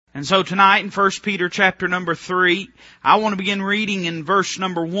And so tonight in 1 Peter chapter number 3, I want to begin reading in verse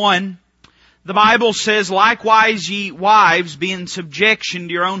number 1. The Bible says, "Likewise ye wives, be in subjection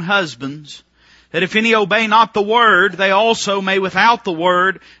to your own husbands, that if any obey not the word, they also may without the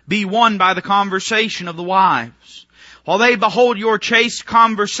word be won by the conversation of the wives. While they behold your chaste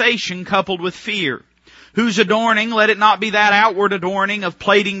conversation coupled with fear, whose adorning, let it not be that outward adorning of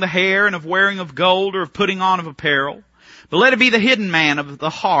plaiting the hair and of wearing of gold or of putting on of apparel, but let it be the hidden man of the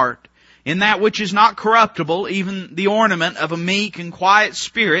heart, in that which is not corruptible, even the ornament of a meek and quiet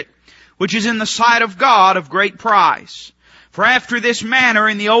spirit, which is in the sight of God of great price. For after this manner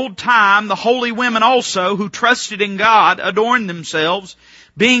in the old time the holy women also, who trusted in God, adorned themselves,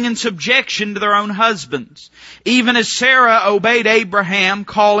 being in subjection to their own husbands, even as Sarah obeyed Abraham,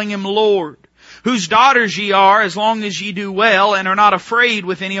 calling him Lord, whose daughters ye are, as long as ye do well, and are not afraid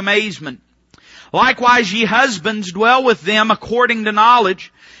with any amazement. Likewise ye husbands, dwell with them according to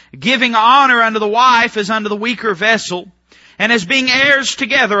knowledge, giving honor unto the wife as unto the weaker vessel, and as being heirs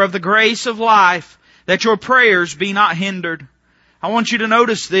together of the grace of life, that your prayers be not hindered." I want you to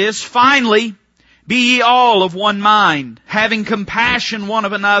notice this. "Finally, be ye all of one mind, having compassion one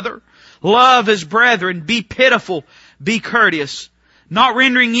of another, love as brethren, be pitiful, be courteous, not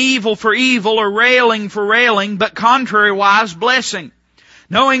rendering evil for evil or railing for railing, but contrariwise blessing,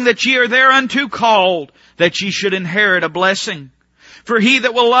 knowing that ye are thereunto called, that ye should inherit a blessing. For he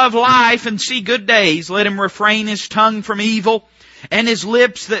that will love life and see good days, let him refrain his tongue from evil, and his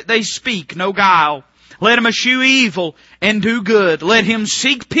lips that they speak no guile. Let him eschew evil and do good. Let him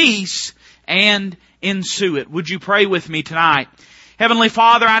seek peace and ensue it." Would you pray with me tonight? Heavenly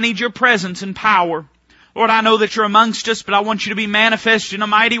Father, I need your presence and power. Lord, I know that you're amongst us, but I want you to be manifest in a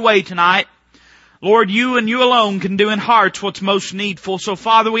mighty way tonight. Lord, you and you alone can do in hearts what's most needful. So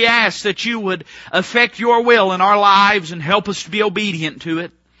Father, we ask that you would affect your will in our lives and help us to be obedient to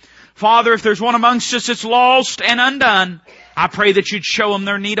it. Father, if there's one amongst us that's lost and undone, I pray that you'd show them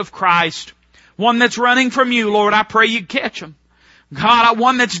their need of Christ. One that's running from you, Lord, I pray you'd catch them. God,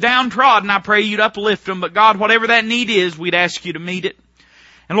 one that's downtrodden, I pray you'd uplift them. But God, whatever that need is, we'd ask you to meet it.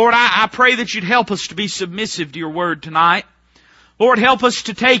 And Lord, I pray that you'd help us to be submissive to your word tonight. Lord, help us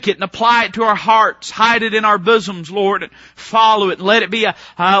to take it and apply it to our hearts. Hide it in our bosoms, Lord, and follow it. Let it be a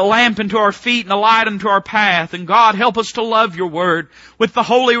lamp unto our feet and a light unto our path. And God, help us to love your word with the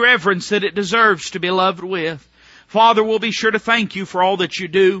holy reverence that it deserves to be loved with. Father, we'll be sure to thank you for all that you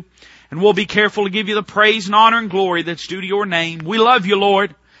do. And we'll be careful to give you the praise and honor and glory that's due to your name. We love you,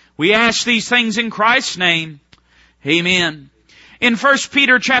 Lord. We ask these things in Christ's name. Amen. In 1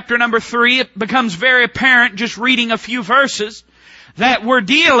 Peter chapter number 3, it becomes very apparent just reading a few verses that we're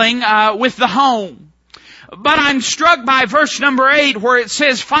dealing with the home. But I'm struck by verse number 8 where it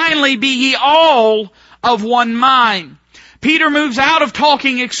says, "Finally be ye all of one mind." Peter moves out of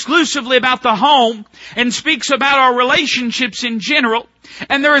talking exclusively about the home and speaks about our relationships in general.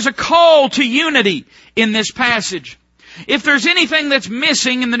 And there is a call to unity in this passage. If there's anything that's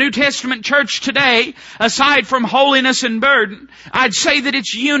missing in the New Testament church today, aside from holiness and burden, I'd say that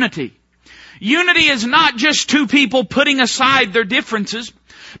it's unity. Unity is not just two people putting aside their differences,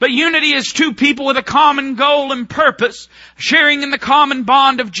 but unity is two people with a common goal and purpose, sharing in the common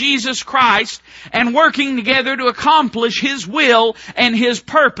bond of Jesus Christ, and working together to accomplish His will and His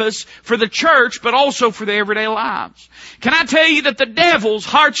purpose for the church, but also for their everyday lives. Can I tell you that the devil's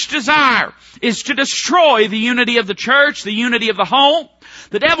heart's desire is to destroy the unity of the church, the unity of the home?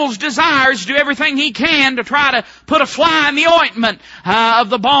 The devil's desire is to do everything he can to try to put a fly in the ointment of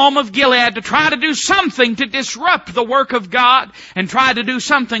the balm of Gilead, to try to do something to disrupt the work of God and try to do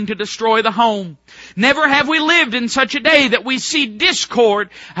something to destroy the home. Never have we lived in such a day that we see discord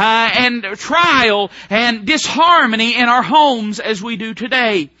and trial and disharmony in our homes as we do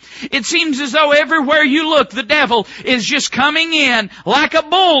today. It seems as though everywhere you look, the devil is just coming in like a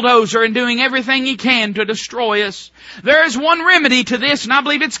bulldozer and doing everything he can to destroy us. There is one remedy to this, and I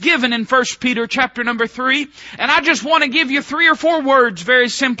believe it's given in 1 Peter chapter number 3. And I just want to give you 3 or 4 words very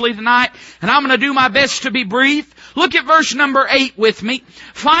simply tonight, and I'm going to do my best to be brief. Look at verse number 8 with me.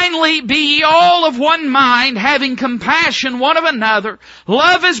 "Finally be ye all of one mind, having compassion one of another,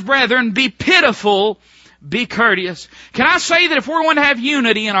 love as brethren, be pitiful, be courteous." Can I say that if we're going to have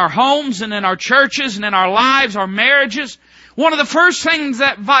unity in our homes and in our churches and in our lives, our marriages, one of the first things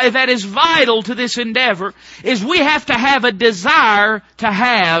that is vital to this endeavor is we have to have a desire to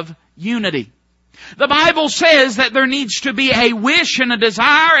have unity. The Bible says that there needs to be a wish and a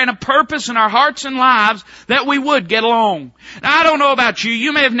desire and a purpose in our hearts and lives that we would get along. Now, I don't know about you.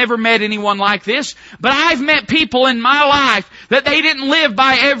 You may have never met anyone like this, but I've met people in my life that they didn't live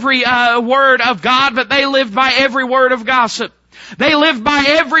by every word of God, but they lived by every word of gossip. They lived by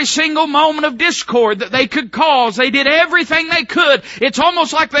every single moment of discord that they could cause. They did everything they could. It's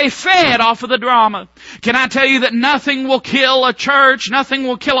almost like they fed off of the drama. Can I tell you that nothing will kill a church, nothing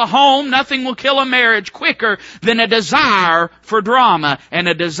will kill a home, nothing will kill a marriage quicker than a desire for drama and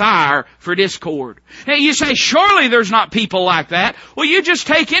a desire for discord. Now you say, surely there's not people like that. Well, you just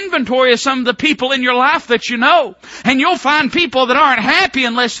take inventory of some of the people in your life that you know, and you'll find people that aren't happy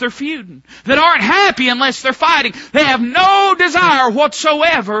unless they're feuding, that aren't happy unless they're fighting. They have no desire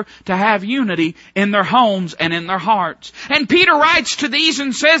whatsoever to have unity in their homes and in their hearts. And Peter writes to these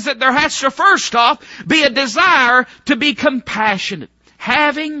and says that there has to first off be a desire to be compassionate.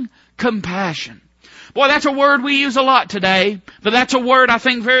 Having compassion. Boy, that's a word we use a lot today, but that's a word I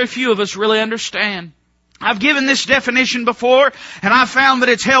think very few of us really understand. I've given this definition before, and I've found that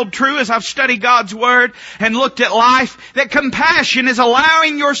it's held true as I've studied God's Word and looked at life, that compassion is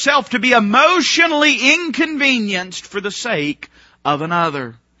allowing yourself to be emotionally inconvenienced for the sake of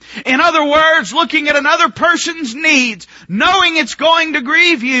another. In other words, looking at another person's needs, knowing it's going to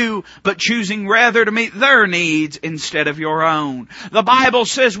grieve you, but choosing rather to meet their needs instead of your own. The Bible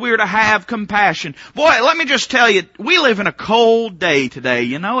says we're to have compassion. Boy, let me just tell you, we live in a cold day today,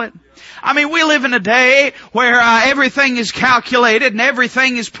 you know it? I mean, we live in a day where everything is calculated and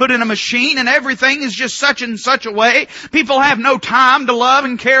everything is put in a machine and everything is just such and such a way. People have no time to love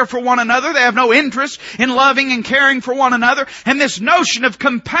and care for one another. They have no interest in loving and caring for one another. And this notion of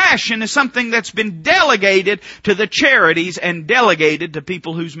compassion is something that's been delegated to the charities and delegated to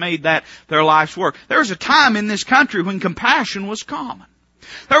people who's made that their life's work. There was a time in this country when compassion was common.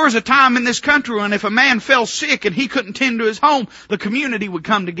 There was a time in this country when if a man fell sick and he couldn't tend to his home, the community would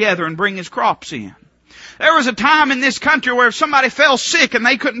come together and bring his crops in. There was a time in this country where if somebody fell sick and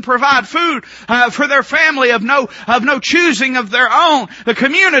they couldn't provide food for their family of no choosing of their own, the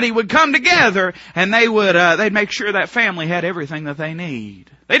community would come together and they'd make sure that family had everything that they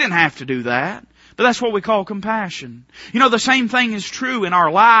need. They didn't have to do that. But that's what we call compassion. You know, the same thing is true in our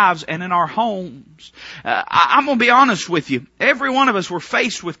lives and in our homes. I'm going to be honest with you. Every one of us were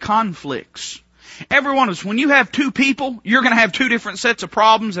faced with conflicts. Every one of us, when you have two people, you're going to have two different sets of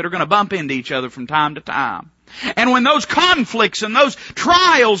problems that are going to bump into each other from time to time. And when those conflicts and those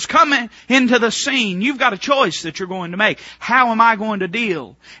trials come into the scene, you've got a choice that you're going to make. How am I going to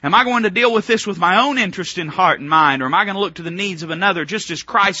deal? Am I going to deal with this with my own interest in heart and mind? Or am I going to look to the needs of another just as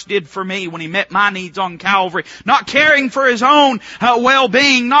Christ did for me when He met my needs on Calvary? Not caring for His own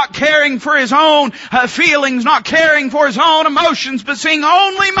well-being, not caring for His own feelings, not caring for His own emotions, but seeing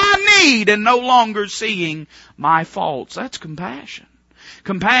only my need and no longer seeing my faults. That's compassion.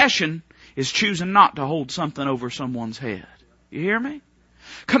 Compassion is choosing not to hold something over someone's head. You hear me?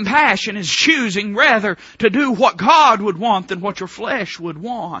 Compassion is choosing rather to do what God would want than what your flesh would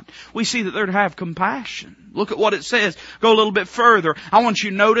want. We see that they're to have compassion. Look at what it says. Go a little bit further. I want you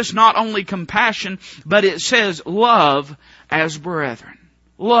to notice not only compassion, but it says love as brethren.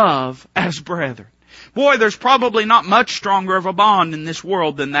 Love as brethren. Boy, there's probably not much stronger of a bond in this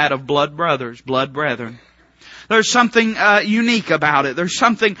world than that of blood brothers, blood brethren. There's something unique about it. There's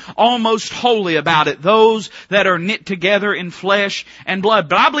something almost holy about it. Those that are knit together in flesh and blood.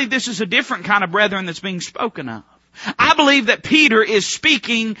 But I believe this is a different kind of brethren that's being spoken of. I believe that Peter is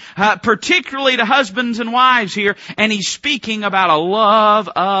speaking particularly to husbands and wives here, and he's speaking about a love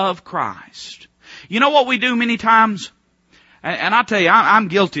of Christ. You know what we do many times? And I tell you, I'm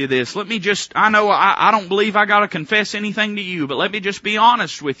guilty of this. I know I don't believe I got to confess anything to you, but let me just be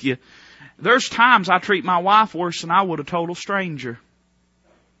honest with you. There's times I treat my wife worse than I would a total stranger.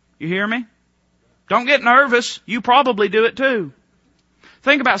 You hear me? Don't get nervous. You probably do it too.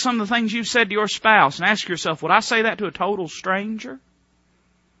 Think about some of the things you've said to your spouse and ask yourself, would I say that to a total stranger?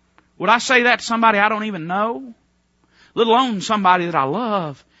 Would I say that to somebody I don't even know? Let alone somebody that I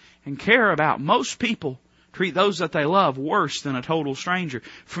love and care about. Most people treat those that they love worse than a total stranger.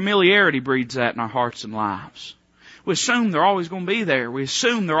 Familiarity breeds that in our hearts and lives. We assume they're always going to be there. We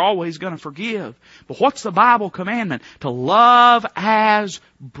assume they're always going to forgive. But what's the Bible commandment? To love as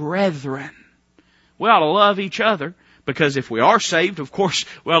brethren. We ought to love each other because if we are saved, of course,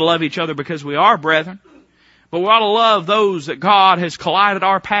 we ought to love each other because we are brethren. But we ought to love those that God has collided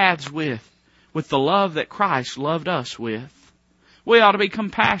our paths with the love that Christ loved us with. We ought to be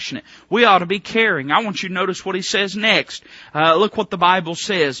compassionate. We ought to be caring. I want you to notice what he says next. Look what the Bible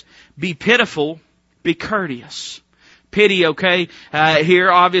says. Be pitiful, be courteous. Pity, okay,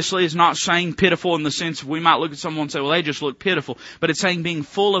 here obviously is not saying pitiful in the sense of we might look at someone and say, well, they just look pitiful. But it's saying being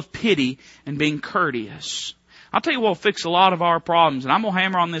full of pity and being courteous. I'll tell you what will fix a lot of our problems, and I'm going to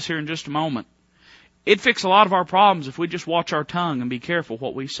hammer on this here in just a moment. It'd fix a lot of our problems if we just watch our tongue and be careful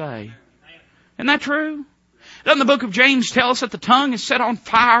what we say. Isn't that true? Doesn't the book of James tell us that the tongue is set on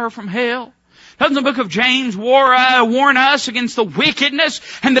fire from hell? Doesn't the book of James warn us against the wickedness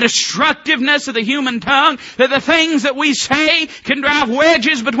and the destructiveness of the human tongue? That the things that we say can drive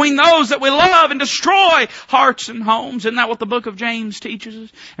wedges between those that we love and destroy hearts and homes. Isn't that what the book of James teaches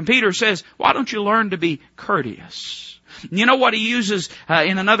us? And Peter says, why don't you learn to be courteous? You know what he uses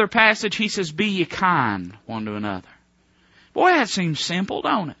in another passage? He says, be ye kind one to another. Boy, that seems simple,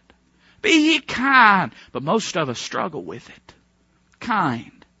 don't it? Be ye kind. But most of us struggle with it.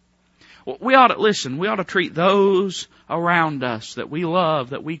 Kind. We ought to treat those around us that we love,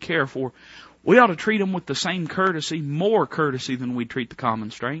 that we care for. We ought to treat them with the same courtesy, more courtesy than we treat the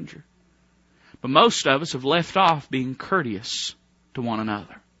common stranger. But most of us have left off being courteous to one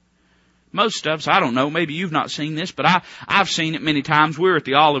another. Most of us, I don't know, maybe you've not seen this, but I've seen it many times. We were at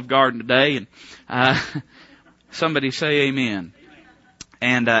the Olive Garden today, and somebody say amen.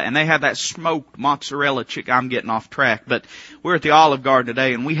 And they had that smoked mozzarella chicken. I'm getting off track, but we're at the Olive Garden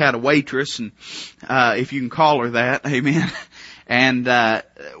today, and we had a waitress, and if you can call her that, amen. And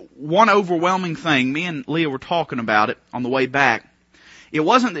one overwhelming thing, me and Leah were talking about it on the way back. It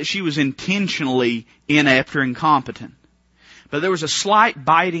wasn't that she was intentionally inept or incompetent, but there was a slight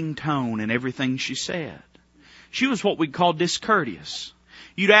biting tone in everything she said. She was what we'd call discourteous.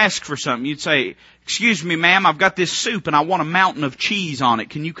 You'd ask for something. You'd say, excuse me, ma'am, I've got this soup and I want a mountain of cheese on it.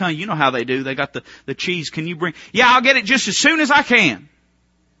 Can you come? You know how they do. They got the cheese. Can you bring? Yeah, I'll get it just as soon as I can.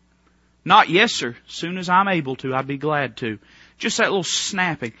 Not yes, sir. As soon as I'm able to, I'd be glad to. Just that little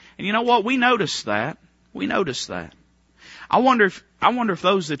snapping. And you know what? We notice that. We notice that. I wonder if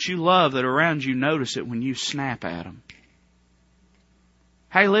those that you love that are around you notice it when you snap at them.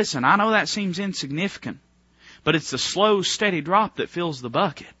 Hey, listen, I know that seems insignificant, but it's the slow, steady drop that fills the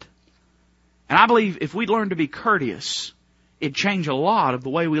bucket. And I believe if we'd learn to be courteous, it'd change a lot of the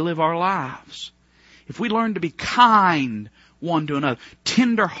way we live our lives. If we learn to be kind one to another,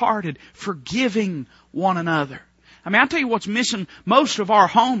 tender-hearted, forgiving one another. I mean, I'll tell you what's missing most of our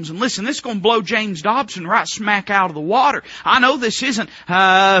homes. And listen, this is going to blow James Dobson right smack out of the water. I know this isn't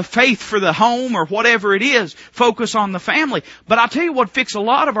faith for the home or whatever it is. Focus on the family. But I'll tell you what fix a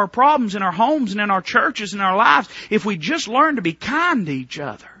lot of our problems in our homes and in our churches and our lives. If we just learn to be kind to each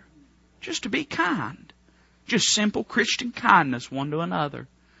other. Just to be kind. Just simple Christian kindness one to another.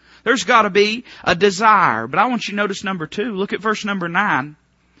 There's got to be a desire. But I want you to notice number 2. Look at verse number 9.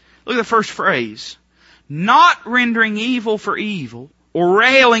 Look at the first phrase. Not rendering evil for evil, or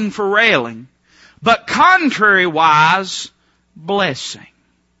railing for railing, but contrariwise, blessing.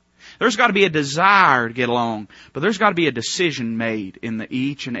 There's got to be a desire to get along, but there's got to be a decision made in the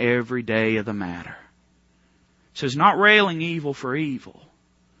each and every day of the matter. It says, not railing evil for evil.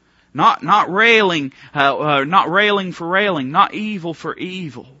 Not railing for railing, not evil for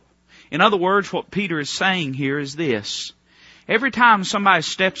evil. In other words, what Peter is saying here is this. Every time somebody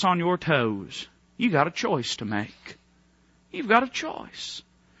steps on your toes, you got a choice to make. You've got a choice.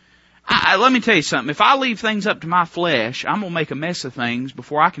 Let me tell you something. If I leave things up to my flesh, I'm going to make a mess of things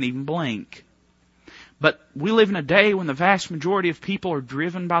before I can even blink. But we live in a day when the vast majority of people are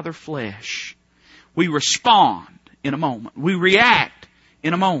driven by their flesh. We respond in a moment. We react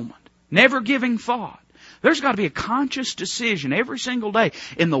in a moment. Never giving thought. There's got to be a conscious decision every single day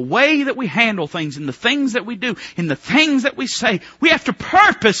in the way that we handle things, in the things that we do, in the things that we say. We have to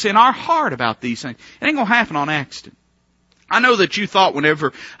purpose in our heart about these things. It ain't going to happen on accident. I know that you thought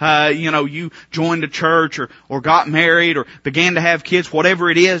whenever, you joined a church or got married or began to have kids, whatever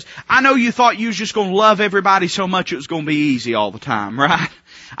it is, I know you thought you was just going to love everybody so much it was going to be easy all the time, right?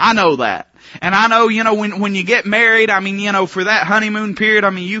 I know that. And I know, when you get married, for that honeymoon period,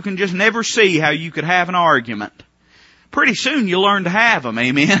 you can just never see how you could have an argument. Pretty soon you learn to have them,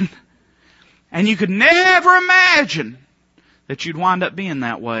 amen? And you could never imagine that you'd wind up being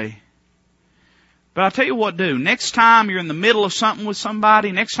that way. But I'll tell you what do. Next time you're in the middle of something with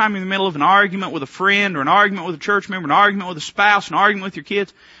somebody, next time you're in the middle of an argument with a friend or an argument with a church member, an argument with a spouse, an argument with your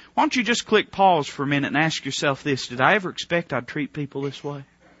kids, why don't you just click pause for a minute and ask yourself this. Did I ever expect I'd treat people this way?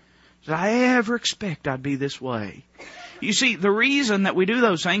 Did I ever expect I'd be this way? You see, the reason that we do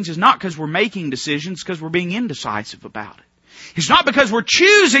those things is not because we're making decisions, because we're being indecisive about it. It's not because we're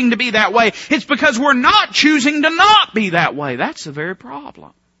choosing to be that way. It's because we're not choosing to not be that way. That's the very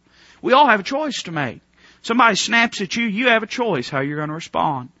problem. We all have a choice to make. Somebody snaps at you, you have a choice how you're going to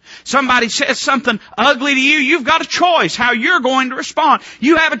respond. Somebody says something ugly to you, you've got a choice how you're going to respond.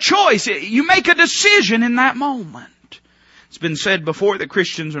 You have a choice. You make a decision in that moment. It's been said before that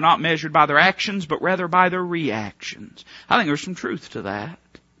Christians are not measured by their actions, but rather by their reactions. I think there's some truth to that.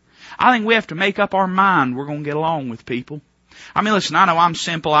 I think we have to make up our mind we're going to get along with people. I mean, listen, I know I'm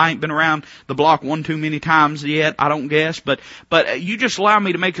simple. I ain't been around the block one too many times yet, I don't guess. But you just allow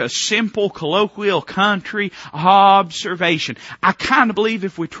me to make a simple, colloquial country observation. I kind of believe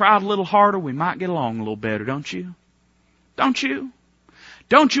if we tried a little harder, we might get along a little better, don't you? Don't you?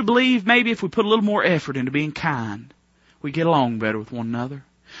 Don't you believe maybe if we put a little more effort into being kind, we get along better with one another?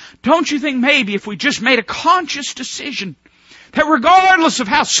 Don't you think maybe if we just made a conscious decision that regardless of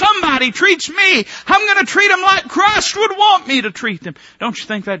how somebody treats me, I'm going to treat them like Christ would want me to treat them? Don't you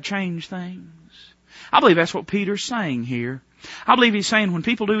think that'd change things? I believe that's what Peter's saying here. I believe he's saying when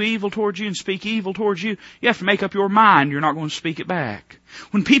people do evil towards you and speak evil towards you, you have to make up your mind you're not going to speak it back.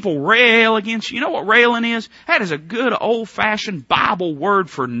 When people rail against you, you know what railing is? That is a good old-fashioned Bible word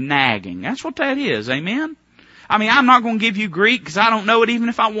for nagging. That's what that is, amen? I mean, I'm not going to give you Greek because I don't know it even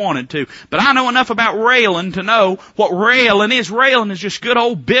if I wanted to. But I know enough about railing to know what railing is. Railing is just good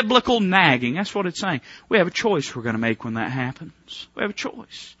old biblical nagging. That's what it's saying. We have a choice we're going to make when that happens. We have a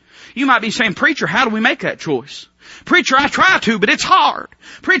choice. You might be saying, preacher, how do we make that choice? Preacher, I try to, but it's hard.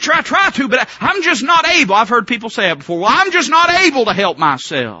 Preacher, I try to, but I'm just not able. I've heard people say that before. Well, I'm just not able to help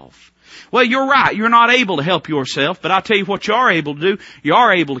myself. Well, you're right. You're not able to help yourself, but I'll tell you what you are able to do. You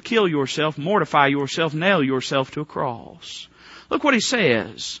are able to kill yourself, mortify yourself, nail yourself to a cross. Look what he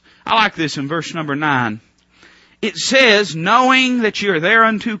says. I like this in verse number 9. It says, knowing that you are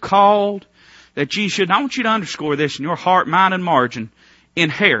thereunto called, that ye should, I want you to underscore this in your heart, mind, and margin,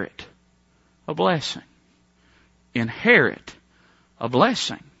 inherit a blessing. Inherit a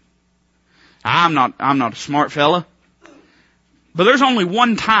blessing. I'm not a smart fella. But there's only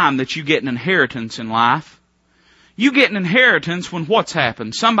one time that you get an inheritance in life. You get an inheritance when what's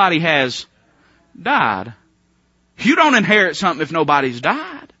happened? Somebody has died. You don't inherit something if nobody's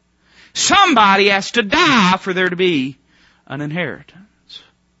died. Somebody has to die for there to be an inheritance.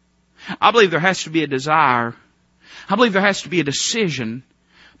 I believe there has to be a desire. I believe there has to be a decision.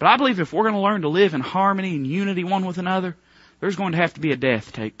 But I believe if we're going to learn to live in harmony and unity one with another, there's going to have to be a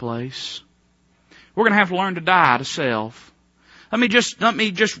death take place. We're going to have to learn to die to self. Let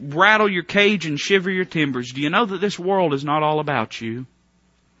me just rattle your cage and shiver your timbers. Do you know that this world is not all about you?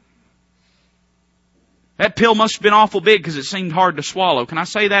 That pill must have been awful big because it seemed hard to swallow. Can I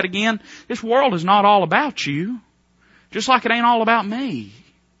say that again? This world is not all about you. Just like it ain't all about me.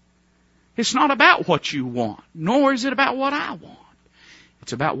 It's not about what you want, nor is it about what I want.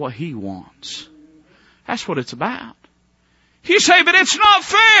 It's about what He wants. That's what it's about. You say, but it's not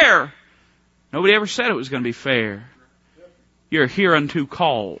fair. Nobody ever said it was going to be fair. You're hereunto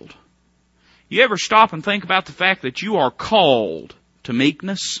called. You ever stop and think about the fact that you are called to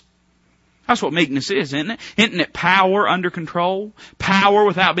meekness? That's what meekness is, isn't it? Isn't it power under control? Power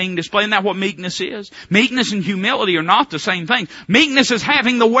without being displayed. Isn't that what meekness is? Meekness and humility are not the same thing. Meekness is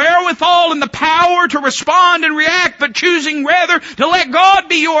having the wherewithal and the power to respond and react, but choosing rather to let God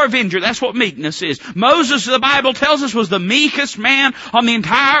be your avenger. That's what meekness is. Moses, the Bible tells us, was the meekest man on the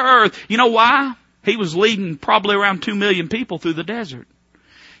entire earth. You know why? He was leading probably around 2 million people through the desert.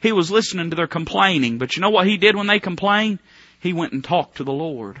 He was listening to their complaining. But you know what he did when they complained? He went and talked to the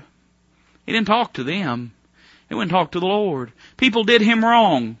Lord. He didn't talk to them. He went and talked to the Lord. People did him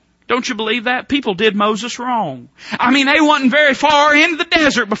wrong. Don't you believe that? People did Moses wrong. I mean, they wasn't very far into the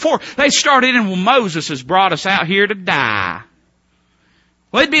desert before they started in, well, Moses has brought us out here to die.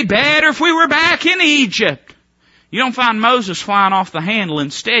 Well, it'd be better if we were back in Egypt. You don't find Moses flying off the handle.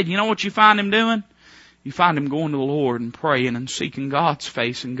 Instead, you know what you find him doing? You find him going to the Lord and praying and seeking God's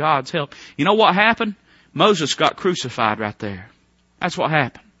face and God's help. You know what happened? Moses got crucified right there. That's what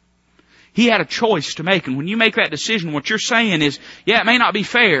happened. He had a choice to make, and when you make that decision, what you're saying is, yeah, it may not be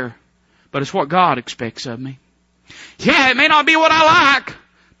fair, but it's what God expects of me. Yeah, it may not be what I like,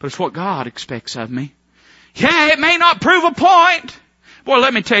 but it's what God expects of me. Yeah, it may not prove a point. Boy,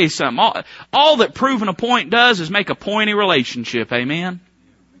 let me tell you something. All that proving a point does is make a pointy relationship. Amen?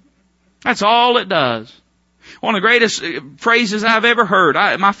 That's all it does. One of the greatest phrases I've ever heard.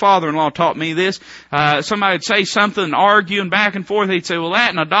 My father-in-law taught me this. Somebody would say something, arguing back and forth. He'd say, well,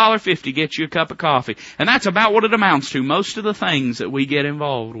 that and $1.50 gets you a cup of coffee. And that's about what it amounts to. Most of the things that we get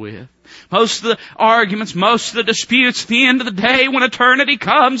involved with. Most of the arguments, most of the disputes, at the end of the day, when eternity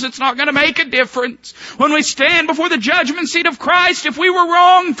comes, it's not going to make a difference. When we stand before the judgment seat of Christ, if we were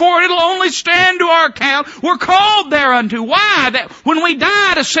wrong for it, it'll only stand to our account. We're called thereunto. Why? That when we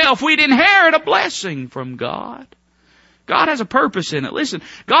die to self, we'd inherit a blessing from God. God has a purpose in it. Listen,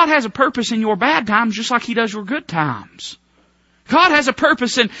 God has a purpose in your bad times just like He does your good times. God has a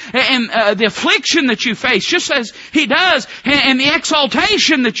purpose in the affliction that you face, just as He does in the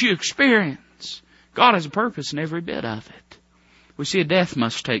exaltation that you experience. God has a purpose in every bit of it. We see a death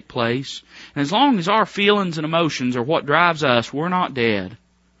must take place. And as long as our feelings and emotions are what drives us, we're not dead.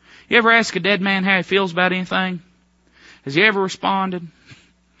 You ever ask a dead man how he feels about anything? Has he ever responded?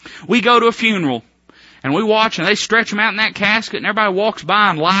 We go to a funeral and we watch and they stretch them out in that casket and everybody walks by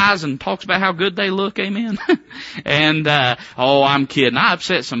and lies and talks about how good they look, amen? And, I'm kidding. I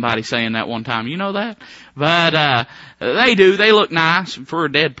upset somebody saying that one time. You know that? But, they do. They look nice for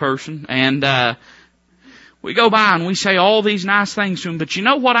a dead person. And, we go by and we say all these nice things to them. But you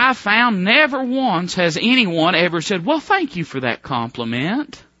know what I found? Never once has anyone ever said, well, thank you for that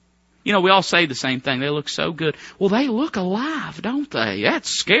compliment. You know, we all say the same thing. They look so good. Well, they look alive, don't they? That's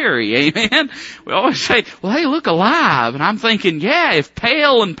scary, amen? We always say, well, they look alive. And I'm thinking, yeah, if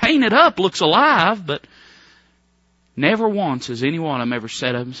pale and painted up looks alive, but never once has any one of them ever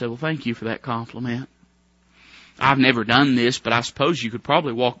said up and said, well, thank you for that compliment. I've never done this, but I suppose you could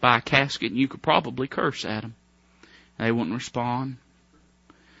probably walk by a casket and you could probably curse at them. They wouldn't respond.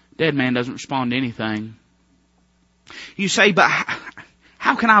 Dead man doesn't respond to anything. You say, but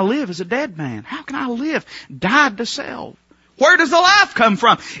how can I live as a dead man? How can I live? Died to self. Where does the life come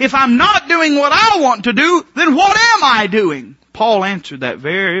from? If I'm not doing what I want to do, then what am I doing? Paul answered that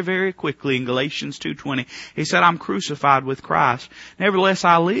very, very quickly in Galatians 2:20. He said, I'm crucified with Christ. Nevertheless,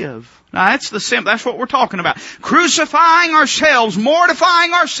 I live. Now that's what we're talking about. Crucifying ourselves,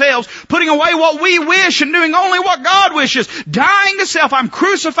 mortifying ourselves, putting away what we wish and doing only what God wishes. Dying to self. I'm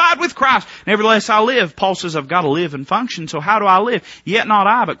crucified with Christ. Nevertheless, I live. Paul says, I've got to live and function. So how do I live? Yet not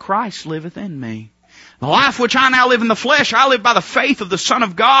I, but Christ liveth in me. The life which I now live in the flesh, I live by the faith of the Son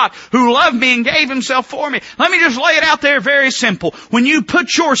of God who loved me and gave Himself for me. Let me just lay it out there very simple. When you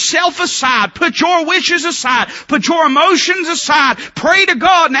put yourself aside, put your wishes aside, put your emotions aside, pray to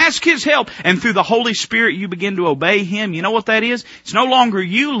God and ask His help, and through the Holy Spirit you begin to obey Him, you know what that is? It's no longer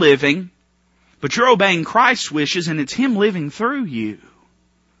you living, but you're obeying Christ's wishes and it's Him living through you.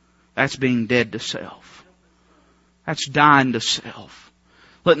 That's being dead to self. That's dying to self.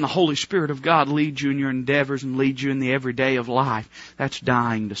 Letting the Holy Spirit of God lead you in your endeavors and lead you in the everyday of life. That's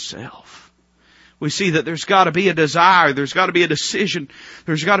dying to self. We see that there's got to be a desire. There's got to be a decision.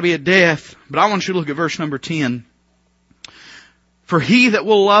 There's got to be a death. But I want you to look at verse number 10. For he that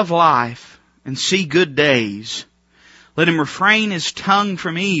will love life and see good days, let him refrain his tongue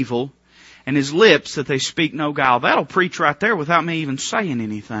from evil and his lips that they speak no guile. That'll preach right there without me even saying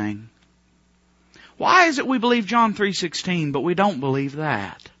anything. Why is it we believe John 3:16, but we don't believe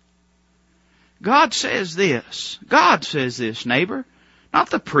that? God says this. God says this, neighbor. Not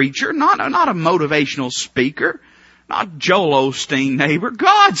the preacher, not a motivational speaker, not Joel Osteen, neighbor.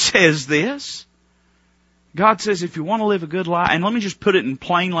 God says this. God says if you want to live a good life, and let me just put it in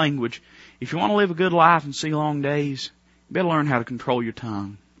plain language, if you want to live a good life and see long days, you better learn how to control your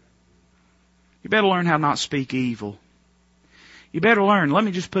tongue. You better learn how to not speak evil. You better learn, let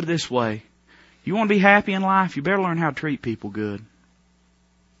me just put it this way. You want to be happy in life, you better learn how to treat people good.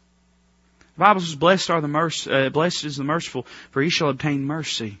 The Bible says, blessed is the merciful, for he shall obtain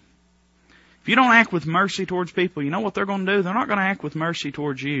mercy. If you don't act with mercy towards people, you know what they're going to do? They're not going to act with mercy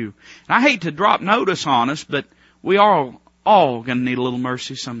towards you. And I hate to drop notice on us, but we are all going to need a little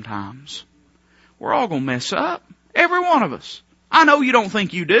mercy sometimes. We're all going to mess up. Every one of us. I know you don't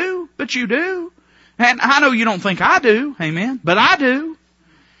think you do, but you do. And I know you don't think I do, amen, but I do.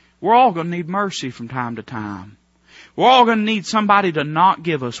 We're all going to need mercy from time to time. We're all going to need somebody to not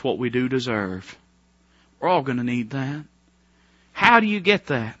give us what we do deserve. We're all going to need that. How do you get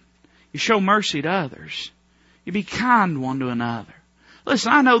that? You show mercy to others. You be kind one to another.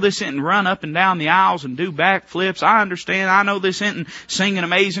 Listen, I know this isn't run up and down the aisles and do backflips. I understand. I know this isn't singing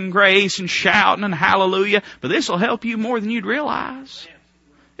Amazing Grace and shouting and hallelujah. But this will help you more than you'd realize.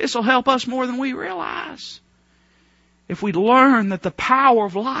 This will help us more than we realize. If we learn that the power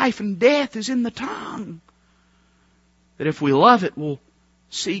of life and death is in the tongue, that if we love it, we'll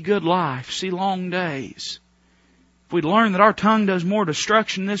see good life, see long days. If we learn that our tongue does more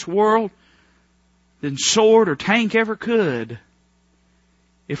destruction in this world than sword or tank ever could,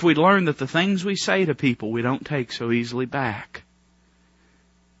 if we learn that the things we say to people we don't take so easily back.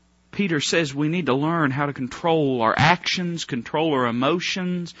 Peter says we need to learn how to control our actions, control our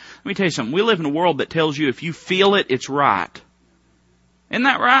emotions. Let me tell you something. We live in a world that tells you if you feel it, it's right. Isn't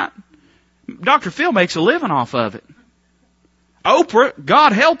that right? Dr. Phil makes a living off of it. Oprah,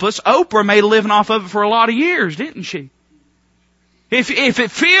 God help us, Oprah made a living off of it for a lot of years, didn't she? If it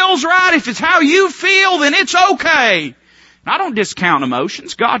feels right, if it's how you feel, then it's okay. And I don't discount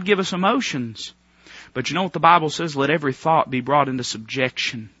emotions. God give us emotions. But you know what the Bible says? Let every thought be brought into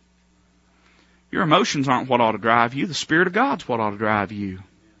subjection. Your emotions aren't what ought to drive you. The Spirit of God's what ought to drive you.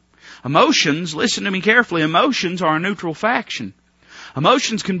 Emotions, listen to me carefully, emotions are a neutral faction.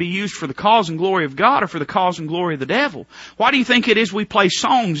 Emotions can be used for the cause and glory of God or for the cause and glory of the devil. Why do you think it is we play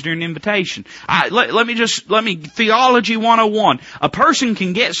songs during invitation? Let me, Theology 101. A person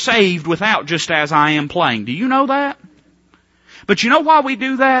can get saved without Just As I Am playing. Do you know that? But you know why we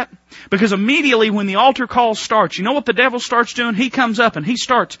do that? Because immediately when the altar call starts, you know what the devil starts doing? He comes up and he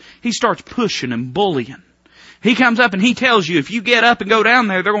starts pushing and bullying. He comes up and he tells you, if you get up and go down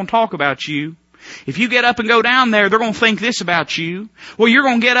there, they're going to talk about you. If you get up and go down there, they're going to think this about you. Well, you're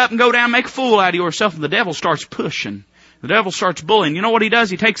going to get up and go down and make a fool out of yourself, and the devil starts pushing. The devil starts bullying. You know what he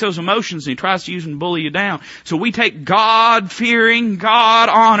does? He takes those emotions and he tries to use them to bully you down. So we take God-fearing,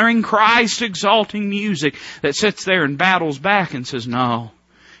 God-honoring, Christ-exalting music that sits there and battles back and says, no,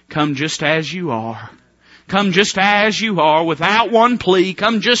 come just as you are. Come just as you are, without one plea.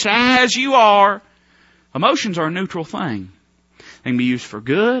 Come just as you are. Emotions are a neutral thing. They can be used for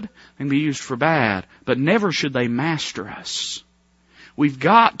good, they can be used for bad, but never should they master us. We've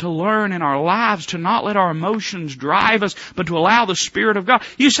got to learn in our lives to not let our emotions drive us, but to allow the Spirit of God.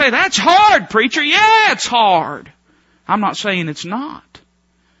 You say, that's hard, preacher. Yeah, it's hard. I'm not saying it's not.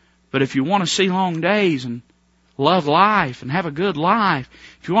 But if you want to see long days and love life and have a good life,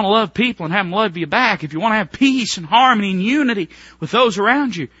 if you want to love people and have them love you back, if you want to have peace and harmony and unity with those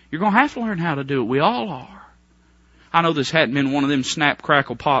around you, you're going to have to learn how to do it. We all are. I know this hadn't been one of them snap,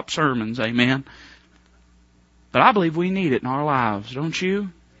 crackle, pop sermons, amen. But I believe we need it in our lives, don't you?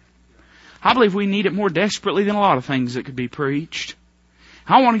 I believe we need it more desperately than a lot of things that could be preached.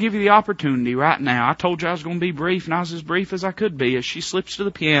 I want to give you the opportunity right now. I told you I was going to be brief, and I was as brief as I could be. As she slips to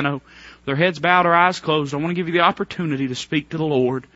the piano, with her heads bowed, her eyes closed, I want to give you the opportunity to speak to the Lord.